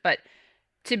slaughters, but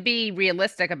to be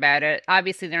realistic about it,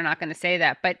 obviously they're not going to say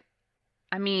that. But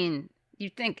I mean, you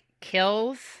think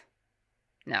kills?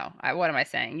 No, what am I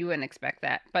saying? You wouldn't expect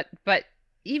that. But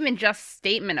even just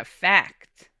statement of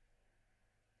fact,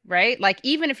 right? Like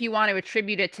even if you want to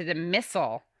attribute it to the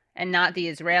missile and not the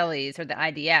Israelis or the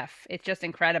IDF, it's just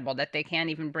incredible that they can't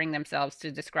even bring themselves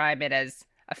to describe it as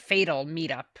a fatal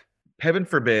meetup. Heaven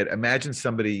forbid, imagine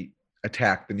somebody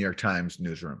attacked the New York Times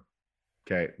newsroom.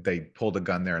 Okay, they pulled a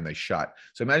gun there and they shot.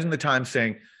 So imagine the Times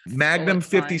saying, Magnum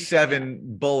 57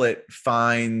 bullet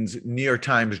finds New York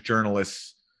Times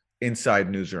journalists inside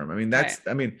newsroom. I mean, that's,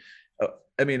 I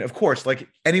mean, of course, like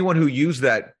anyone who used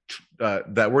that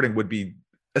wording would be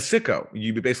a sicko.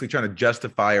 You'd be basically trying to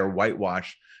justify or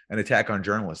whitewash an attack on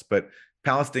journalists. But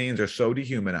Palestinians are so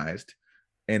dehumanized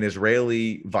and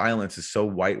Israeli violence is so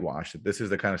whitewashed that this is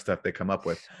the kind of stuff they come up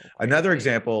with. Another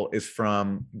example is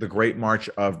from the Great March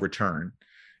of Return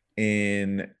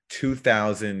in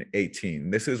 2018.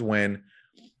 This is when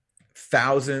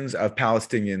thousands of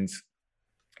Palestinians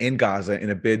in Gaza,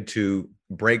 in a bid to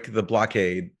break the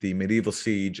blockade, the medieval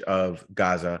siege of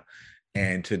Gaza,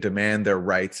 and to demand their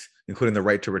rights, including the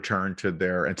right to return to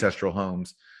their ancestral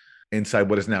homes inside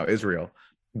what is now Israel,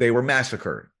 they were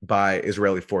massacred by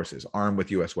Israeli forces armed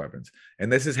with U.S. weapons. And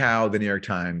this is how the New York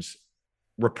Times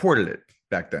reported it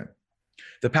back then.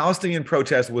 The Palestinian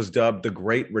protest was dubbed the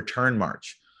Great Return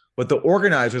March, but the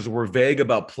organizers were vague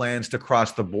about plans to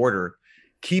cross the border,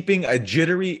 keeping a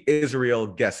jittery Israel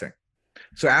guessing.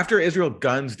 So after Israel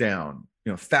guns down,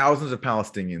 thousands of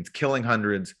Palestinians, killing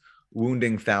hundreds,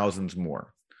 wounding thousands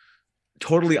more,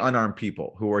 totally unarmed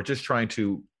people who are just trying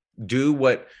to do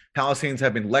what Palestinians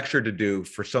have been lectured to do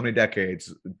for so many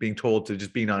decades, being told to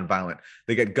just be nonviolent.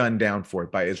 They get gunned down for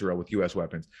it by Israel with U.S.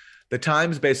 weapons. The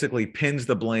Times basically pins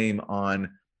the blame on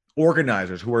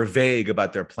organizers who are vague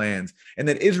about their plans, and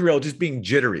that Israel just being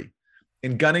jittery.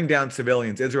 In gunning down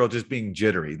civilians, Israel just being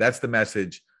jittery. That's the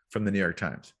message from the New York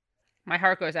Times. My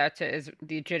heart goes out to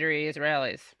the jittery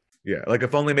Israelis. Yeah, like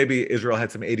if only maybe Israel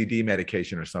had some ADD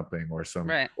medication or something, or some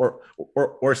Right.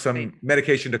 or some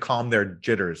medication to calm their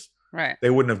jitters. Right. They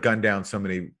wouldn't have gunned down so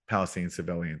many Palestinian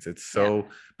civilians. It's so,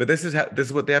 but this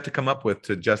is what they have to come up with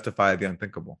to justify the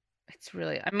unthinkable. It's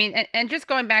really, I mean, and just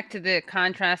going back to the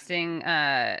contrasting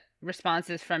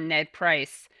responses from Ned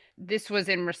Price, this was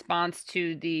in response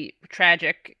to the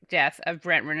tragic death of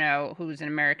Brent Renaud, who's an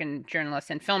American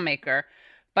journalist and filmmaker.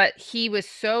 But he was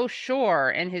so sure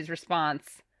in his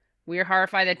response. We are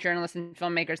horrified that journalists and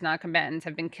filmmakers, non-combatants,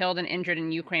 have been killed and injured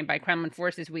in Ukraine by Kremlin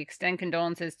forces. We extend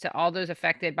condolences to all those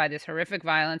affected by this horrific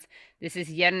violence. This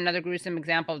is yet another gruesome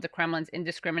example of the Kremlin's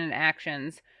indiscriminate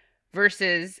actions.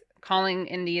 Versus calling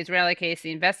in the Israeli case,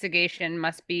 the investigation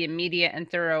must be immediate and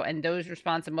thorough, and those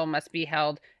responsible must be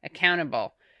held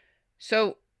accountable.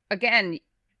 So again,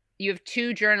 you have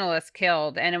 2 journalists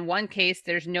killed, and in one case,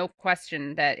 there's no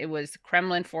question that it was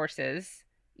Kremlin forces,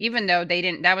 even though they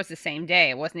didn't. That was the same day.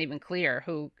 It wasn't even clear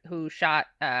who shot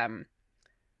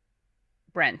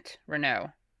Brent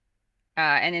Renaud.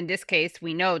 And in this case,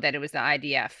 we know that it was the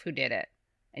IDF who did it.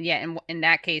 And yet, in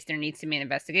that case, there needs to be an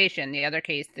investigation. The other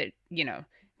case, that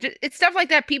it's stuff like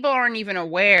that. People aren't even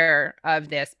aware of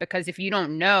this, because if you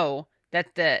don't know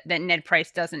that Ned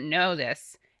Price doesn't know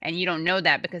this, and you don't know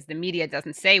that because the media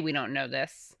doesn't say we don't know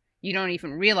this, you don't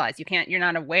even realize. You're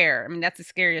not aware. I mean, that's the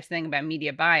scariest thing about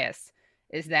media bias,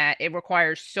 is that it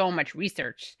requires so much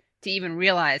research to even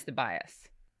realize the bias.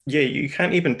 Yeah, you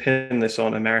can't even pin this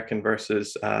on American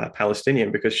versus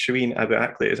Palestinian, because Shireen Abu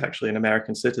Akleh is actually an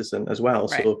American citizen as well.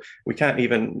 Right. So we can't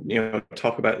even,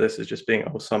 talk about this as just being,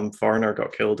 some foreigner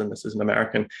got killed and this is an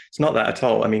American. It's not that at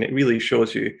all. I mean, it really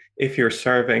shows you, if you're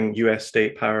serving US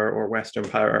state power or Western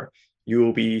power, you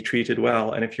will be treated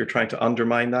well. And if you're trying to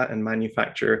undermine that and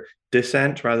manufacture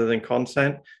dissent rather than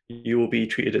consent, you will be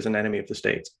treated as an enemy of the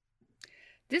state.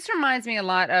 This reminds me a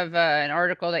lot of an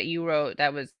article that you wrote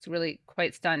that was really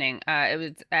quite stunning. It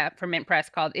was from Mint Press,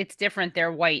 called "It's Different,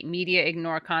 They're White. Media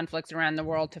Ignore Conflicts Around the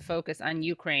World to Focus on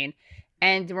Ukraine."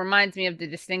 And it reminds me of the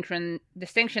distinction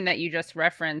that you just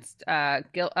referenced,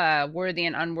 worthy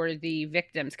and unworthy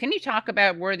victims. Can you talk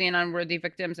about worthy and unworthy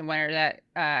victims and where that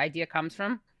idea comes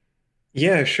from?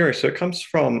 Yeah, sure. So it comes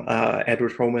from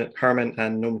Edward Herman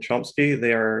and Noam Chomsky.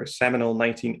 Their seminal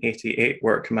 1988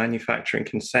 work, Manufacturing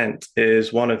Consent,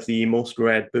 is one of the most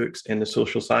read books in the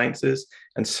social sciences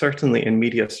and certainly in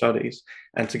media studies.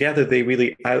 And together they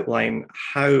really outline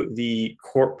how the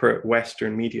corporate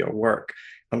Western media work.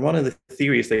 And one of the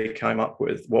theories they came up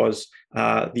with was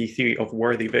the theory of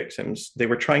worthy victims. They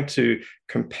were trying to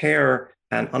compare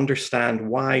and understand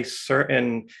why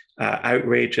certain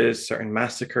outrages, certain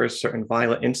massacres, certain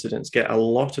violent incidents get a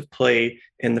lot of play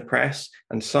in the press,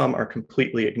 and some are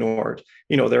completely ignored.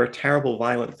 There are terrible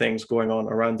violent things going on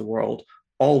around the world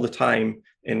all the time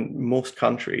in most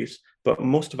countries, but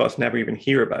most of us never even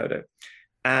hear about it.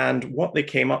 And what they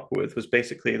came up with was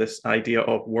basically this idea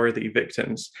of worthy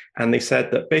victims. And they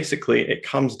said that basically it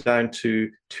comes down to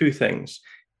 2 things.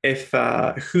 If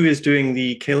who is doing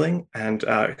the killing and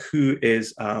who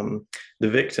is the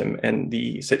victim in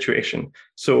the situation.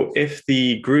 So if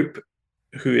the group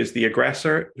who is the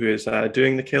aggressor, who is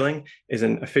doing the killing, is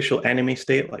an official enemy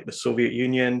state like the Soviet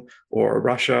Union or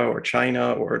Russia or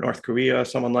China or North Korea,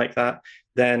 someone like that,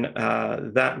 then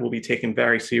that will be taken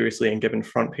very seriously and given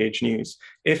front page news.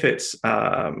 If it's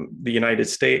the United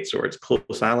States or its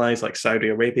close allies like Saudi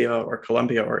Arabia or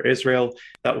Colombia or Israel,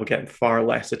 that will get far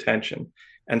less attention.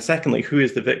 And secondly, who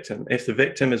is the victim? If the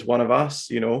victim is one of us,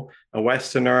 a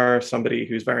Westerner, somebody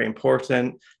who's very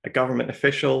important, a government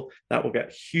official, that will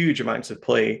get huge amounts of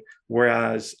play.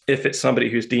 Whereas if it's somebody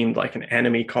who's deemed like an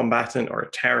enemy combatant or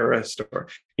a terrorist or,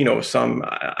 some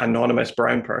anonymous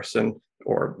brown person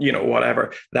or,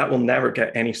 whatever, that will never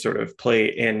get any sort of play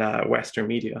in Western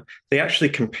media. They actually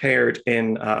compared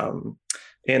in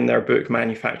their book,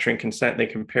 Manufacturing Consent, they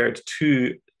compared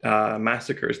 2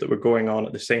 massacres that were going on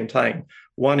at the same time.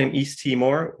 One in East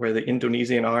Timor, where the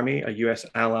Indonesian army, a US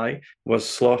ally, was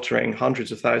slaughtering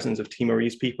hundreds of thousands of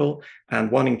Timorese people, and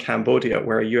one in Cambodia,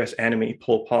 where a US enemy,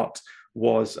 Pol Pot,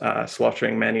 was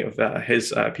slaughtering many of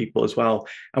his people as well.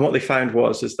 And what they found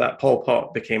is that Pol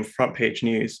Pot became front page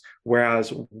news, whereas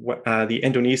the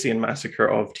Indonesian massacre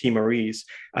of Timorese,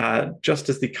 just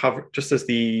as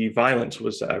the violence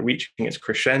was reaching its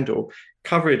crescendo,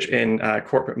 coverage in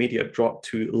corporate media dropped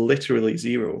to literally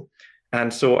 0.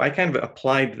 And so I kind of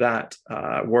applied that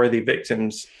worthy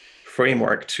victims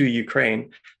framework to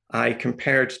Ukraine. I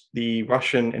compared the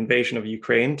Russian invasion of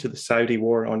Ukraine to the Saudi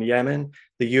war on Yemen,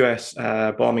 the US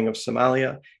bombing of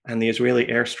Somalia, and the Israeli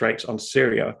airstrikes on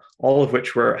Syria, all of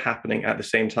which were happening at the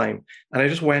same time. And I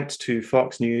just went to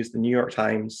Fox News, the New York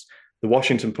Times, the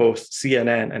Washington Post,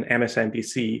 CNN, and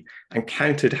MSNBC and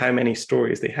counted how many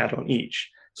stories they had on each.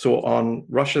 So on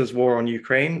Russia's war on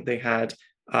Ukraine, they had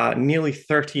nearly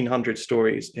 1,300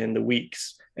 stories in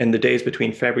the days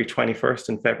between February 21st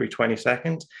and February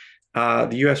 22nd.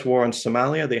 The US war on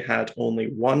Somalia, they had only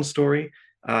one story.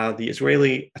 The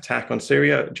Israeli attack on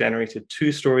Syria generated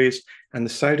 2 stories, and the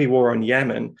Saudi war on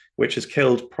Yemen, which has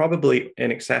killed probably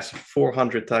in excess of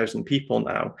 400,000 people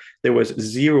now, there was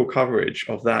 0 coverage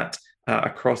of that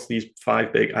across these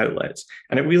 5 big outlets.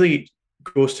 And it really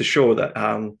goes to show that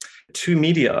 2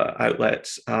 media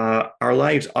outlets, our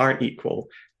lives aren't equal.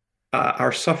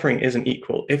 Our suffering isn't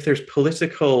equal. If there's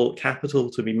political capital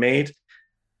to be made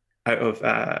out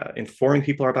of informing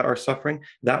people about our suffering,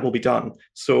 that will be done.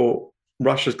 So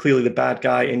Russia's clearly the bad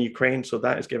guy in Ukraine, so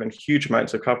that is given huge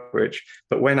amounts of coverage.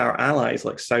 But when our allies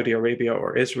like Saudi Arabia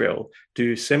or Israel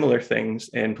do similar things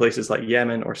in places like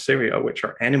Yemen or Syria, which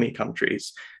are enemy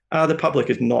countries, the public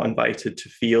is not invited to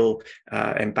feel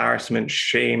embarrassment,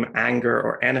 shame, anger,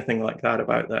 or anything like that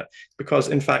about that, because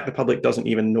in fact, the public doesn't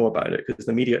even know about it because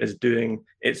the media is doing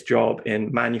its job in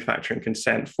manufacturing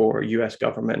consent for US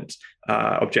government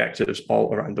objectives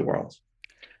all around the world.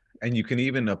 And you can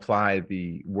even apply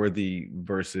the worthy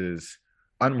versus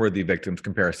unworthy victims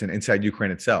comparison inside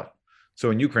Ukraine itself. So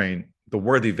in Ukraine, the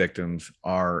worthy victims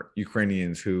are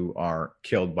Ukrainians who are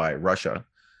killed by Russia.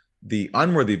 The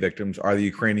unworthy victims are the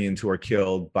Ukrainians who are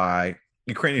killed by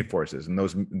Ukrainian forces. And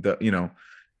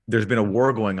there's been a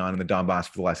war going on in the Donbass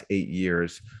for the last 8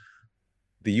 years.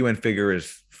 The UN figure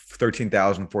is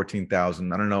 13,000,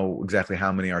 14,000. I don't know exactly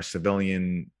how many are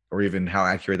civilian or even how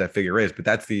accurate that figure is, but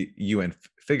that's the UN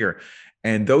figure.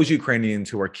 And those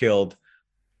Ukrainians who are killed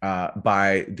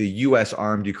by the US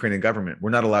armed Ukrainian government,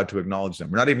 we're not allowed to acknowledge them.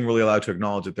 We're not even really allowed to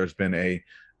acknowledge that there's been a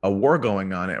war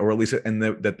going on, or at least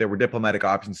that there were diplomatic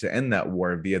options to end that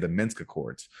war via the Minsk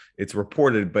Accords. It's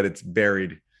reported, but it's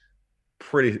buried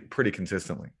pretty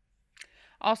consistently.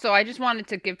 Also, I just wanted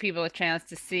to give people a chance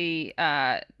to see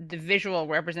the visual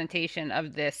representation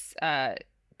of this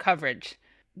coverage.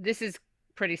 This is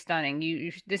pretty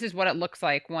stunning. This is what it looks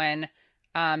like when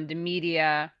the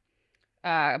media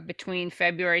between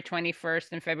February 21st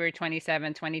and February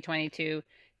 27, 2022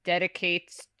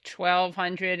 dedicates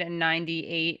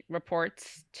 1,298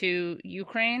 reports to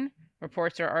Ukraine,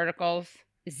 reports or articles,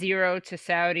 0 to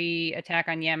Saudi attack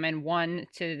on Yemen, 1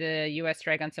 to the US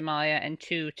strike on Somalia, and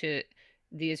 2 to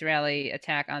the Israeli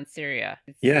attack on Syria.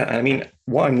 Yeah, I mean,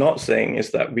 what I'm not saying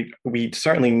is that we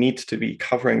certainly need to be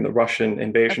covering the Russian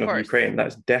invasion of Ukraine.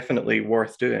 That's definitely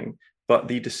worth doing. But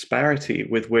the disparity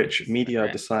with which media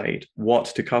decide what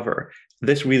to cover,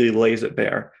 this really lays it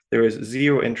bare. There is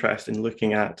 0 interest in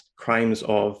looking at crimes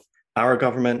of our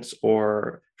governments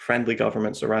or friendly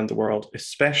governments around the world,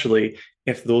 especially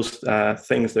if those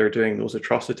things they're doing, those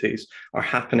atrocities, are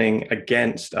happening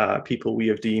against people we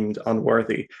have deemed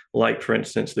unworthy, like, for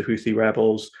instance, the Houthi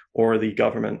rebels or the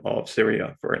government of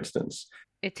Syria, for instance.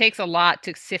 It takes a lot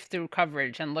to sift through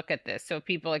coverage and look at this. So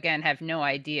people, again, have no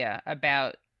idea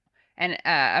about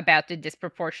the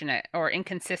disproportionate or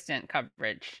inconsistent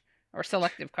coverage or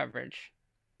selective coverage.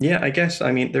 Yeah, I guess,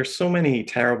 I mean, there's so many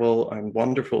terrible and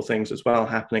wonderful things as well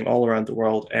happening all around the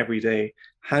world every day.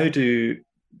 How do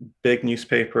big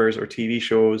newspapers or TV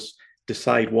shows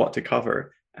decide what to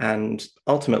cover? And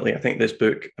ultimately, I think this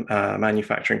book,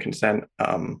 Manufacturing Consent,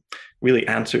 really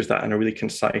answers that in a really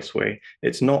concise way.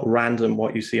 It's not random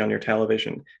what you see on your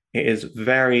television. It is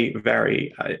very,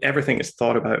 very, everything is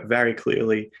thought about very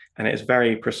clearly, and it is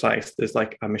very precise. There's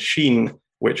like a machine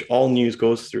which all news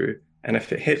goes through. And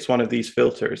if it hits one of these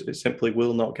filters, it simply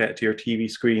will not get to your TV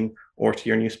screen or to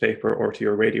your newspaper or to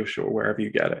your radio show, wherever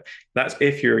you get it. That's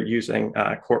if you're using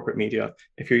corporate media.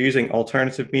 If you're using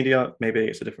alternative media, maybe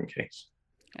it's a different case.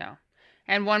 Yeah.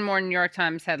 And one more New York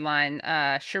Times headline,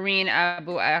 Shireen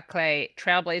Abu Akleh,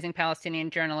 trailblazing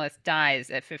Palestinian journalist, dies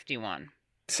at 51.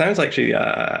 Sounds like she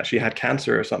had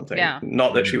cancer or something. Yeah.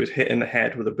 Not that she was hit in the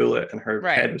head with a bullet and her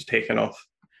head was taken off.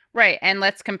 Right. And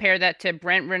let's compare that to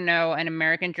Brent Renaud, an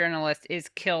American journalist, is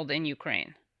killed in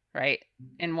Ukraine, right?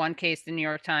 In one case, the New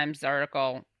York Times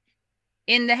article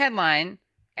in the headline,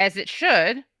 as it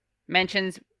should,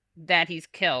 mentions that he's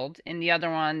killed. In the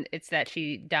other one, it's that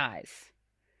she dies.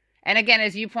 And again,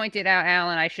 as you pointed out,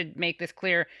 Alan, I should make this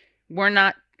clear. I'm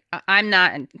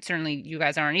not, and certainly you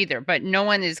guys aren't either, but no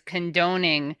one is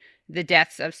condoning the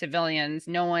deaths of civilians.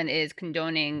 No one is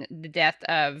condoning the death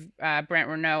of Brent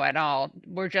Renaud at all.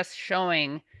 We're just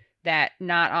showing that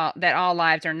all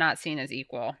lives are not seen as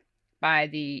equal by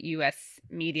the U.S.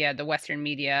 media, the Western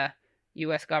media,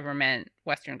 U.S. government,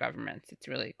 Western governments. It's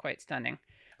really quite stunning.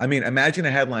 I mean, imagine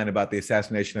a headline about the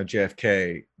assassination of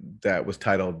JFK that was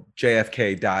titled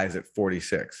 "JFK dies at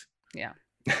 46." Yeah.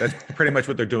 That's pretty much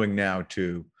what they're doing now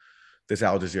to this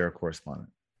Al Jazeera correspondent.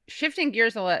 Shifting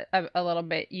gears a little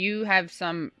bit, you have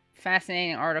some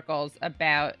fascinating articles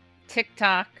about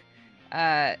TikTok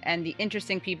and the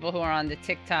interesting people who are on the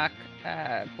TikTok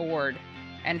board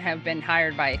and have been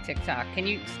hired by TikTok. Can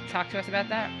you talk to us about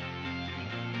that?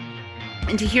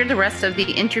 And to hear the rest of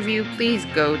the interview, please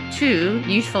go to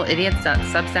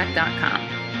usefulidiots.substack.com.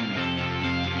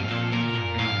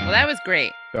 Well, that was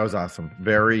great. That was awesome.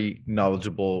 Very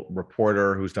knowledgeable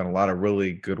reporter who's done a lot of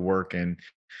really good work. And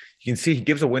you can see he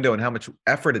gives a window on how much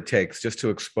effort it takes just to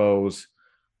expose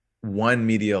one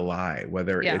media lie,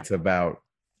 whether it's about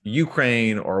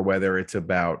Ukraine or whether it's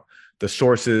about the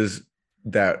sources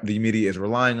that the media is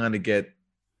relying on to get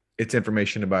its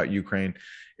information about Ukraine.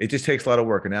 It just takes a lot of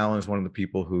work. And Alan is one of the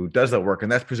people who does that work.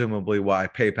 And that's presumably why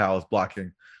PayPal is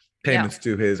blocking payments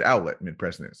to his outlet,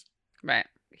 Mid-Press News. Right.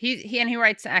 He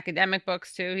writes academic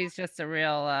books too. He's just a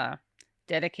real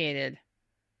dedicated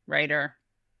writer,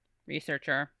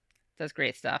 researcher, does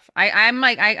great stuff.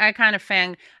 I kind of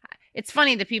it's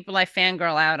funny the people I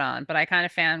fangirl out on, but I kind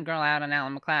of fangirl out on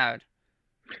Alan MacLeod.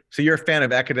 So you're a fan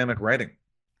of academic writing?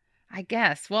 I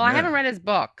guess. Well, I haven't read his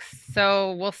books,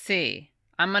 so we'll see.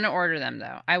 I'm going to order them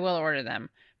though. I will order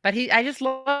them. But I just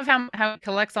love how he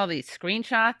collects all these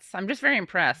screenshots. I'm just very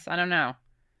impressed. I don't know.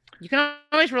 You can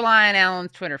always rely on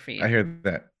Alan's Twitter feed. I hear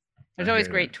that. There's always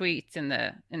great tweets in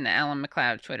the Alan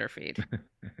MacLeod Twitter feed.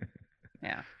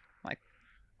 Yeah.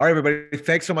 All right, everybody.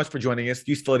 Thanks so much for joining us.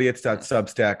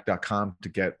 usefulidiots.substack.com to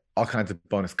get all kinds of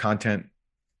bonus content.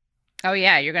 Oh,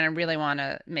 yeah. You're going to really want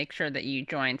to make sure that you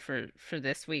join for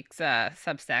this week's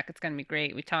Substack. It's going to be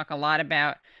great. We talk a lot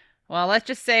about, let's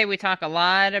just say we talk a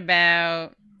lot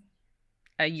about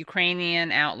a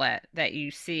Ukrainian outlet that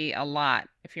you see a lot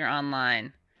if you're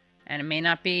online. And it may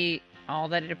not be all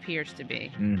that it appears to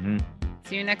be. Mm-hmm.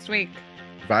 See you next week.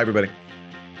 Bye, everybody.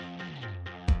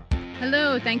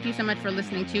 Hello, thank you so much for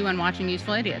listening to and watching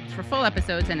Useful Idiots. For full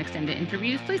episodes and extended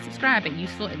interviews, please subscribe at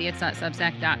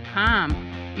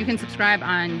usefulidiots.substack.com. You can subscribe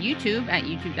on YouTube at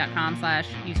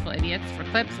youtube.com/usefulidiots for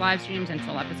clips, live streams, and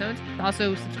full episodes.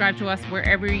 Also, subscribe to us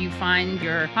wherever you find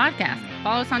your podcast.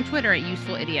 Follow us on Twitter at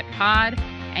UsefulIdiotPod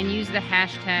and use the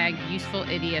hashtag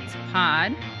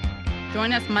UsefulIdiotsPod.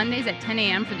 Join us Mondays at 10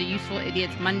 a.m. for the Useful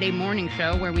Idiots Monday Morning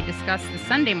Show, where we discuss the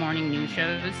Sunday morning news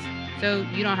shows so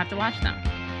you don't have to watch them.